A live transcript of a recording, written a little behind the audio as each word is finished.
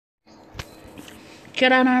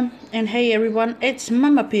Kirana and hey everyone, it's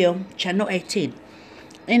Mama Pio, channel 18.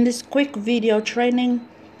 In this quick video training,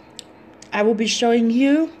 I will be showing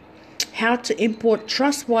you how to import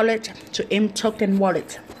Trust Wallet to Imtoken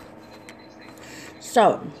Wallet.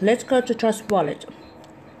 So let's go to Trust Wallet.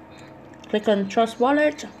 Click on Trust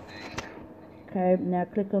Wallet. Okay, now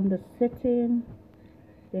click on the setting,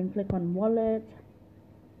 then click on Wallet.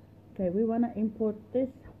 Okay, we want to import this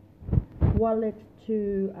wallet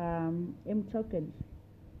to Imtoken.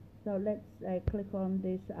 So let's click on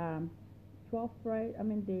this 12 phrase,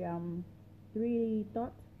 the 3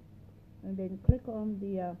 dots, and then click on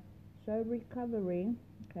the show recovery.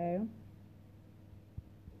 Okay,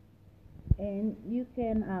 and you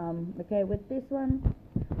can okay, with this one,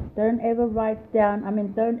 don't ever write down,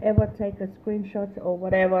 don't ever take a screenshot or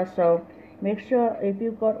whatever. So make sure if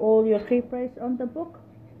you've got all your key phrase on the book,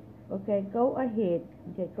 okay, go ahead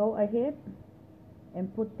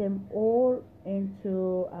and put them all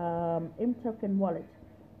into Imtoken wallet.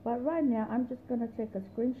 But right now I'm just gonna take a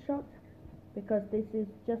screenshot because this is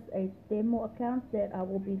just a demo account that I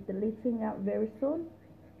will be deleting out very soon.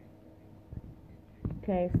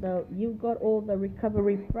 Okay, so you've got all the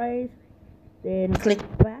recovery phrase, then click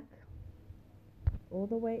back all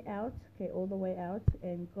the way out, okay, all the way out,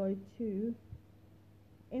 and go to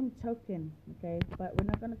Imtoken. Okay, but we're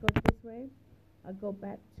not gonna go this way. I'll go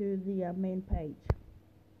back to the main page.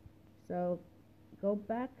 So go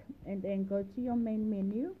back and then go to your main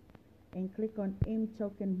menu and click on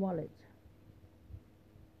Imtoken wallet.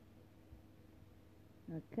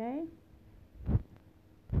 Okay,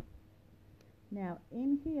 now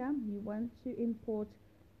in here you want to import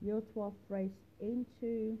your 12 phrase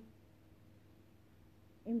into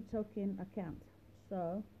Imtoken account.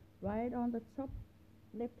 So right on the top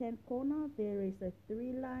left hand corner there is a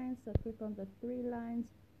 3 lines, so click on the 3 lines,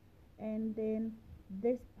 and then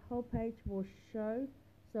this whole page will show.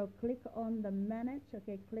 So click on the manage.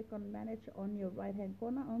 Okay, click on manage on your right hand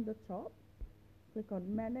corner on the top, click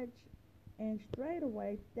on manage, and straight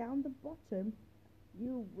away down the bottom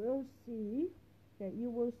you will see, okay, you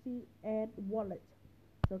will see add wallet.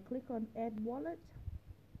 So click on add wallet,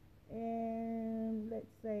 and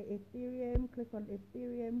let's say Ethereum, click on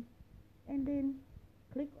Ethereum, and then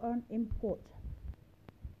click on import.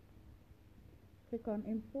 Click on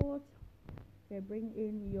import. Okay, bring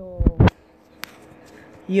in your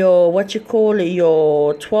what you call it,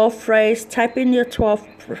 your 12 phrase. Type in your 12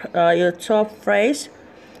 phrase.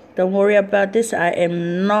 Don't worry about this. I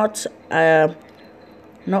am not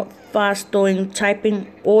fast doing typing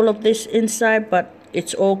all of this inside, but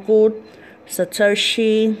it's all good.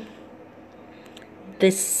 Satoshi,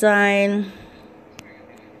 design,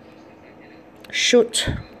 shoot,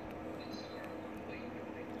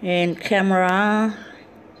 and camera.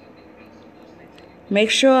 Make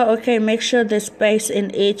sure the space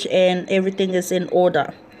in each and everything is in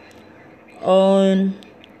order. On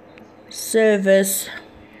service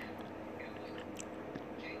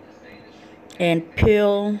and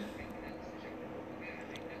peel,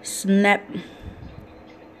 snap,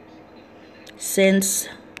 sense,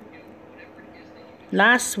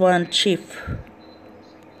 last one chief.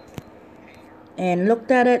 And looked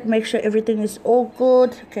at it, make sure everything is all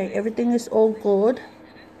good. Okay, everything is all good.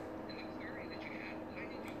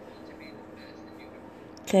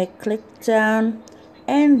 Okay, click down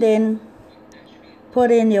and then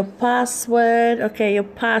put in your password. Okay, your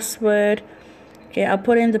password. Okay, I'll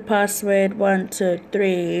put in the password 1 2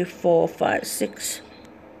 3 4 5 6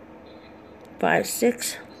 5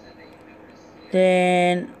 6.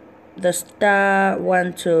 Then the star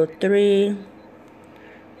 1 2 3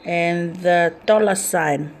 and the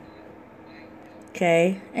 $sign.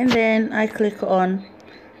 Okay, and then I click on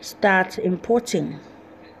start importing.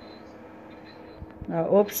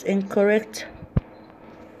 Oops, incorrect.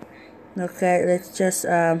 Okay, let's just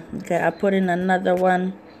okay, I put in another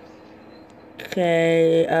one.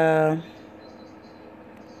 Okay,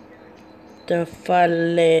 the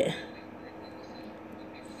fale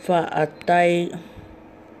fa'atai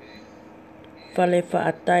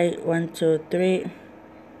 1 2 3,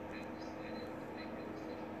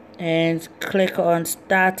 and click on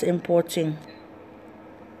start importing.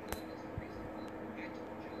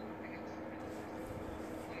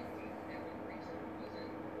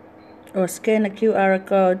 Or scan a QR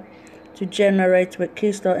code to generate with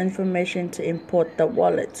keystore information to import the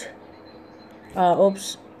wallet.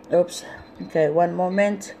 Oops. Okay, one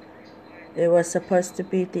moment. It was supposed to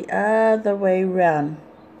be the other way around.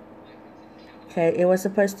 Okay, it was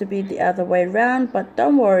supposed to be the other way around, but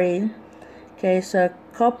don't worry. Okay, so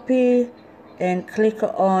copy and click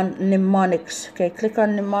on mnemonics. Okay, click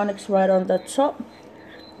on mnemonics right on the top.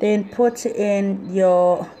 Then put in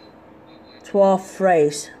your 12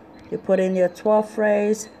 phrase. You put in your 12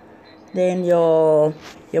 phrase, then your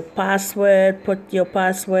password, put your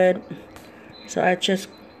password. So I just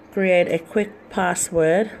create a quick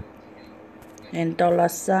password and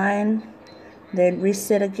 $sign, then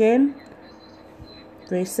reset again.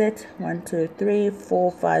 Reset 1 2 3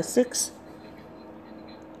 4 5 6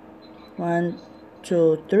 1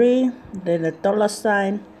 2 3, then the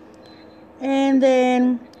 $sign, and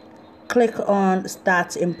then click on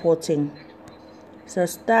start importing. So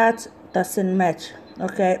start doesn't match.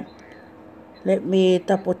 Okay, let me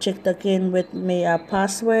double check again with my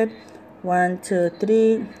password. 1 2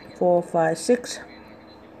 3 4 5 6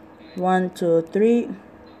 1 2 3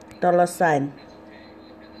 $sign.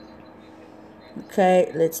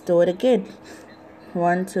 Okay, let's do it again.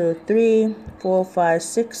 1 2 3 4 5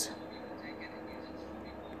 6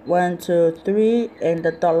 1 2 3 and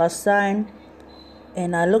the $sign,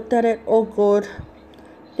 and I looked at it all good.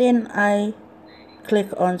 Then I click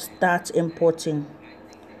on start importing.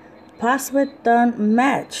 Password don't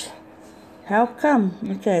match. How come?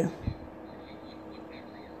 Okay.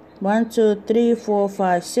 1 2 3 4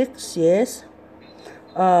 5 6, yes.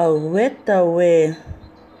 Oh, wait the way.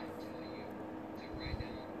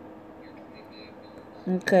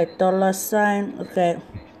 Okay, $sign. Okay,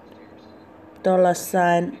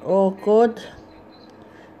 $sign. All good.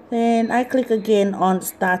 Then I click again on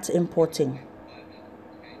start importing.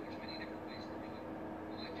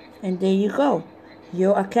 And there you go.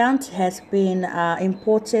 Your account has been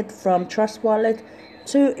imported from Trust Wallet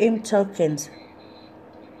to Imtokens.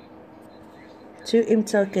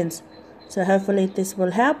 So hopefully this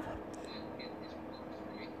will help.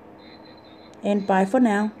 And bye for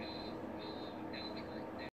now.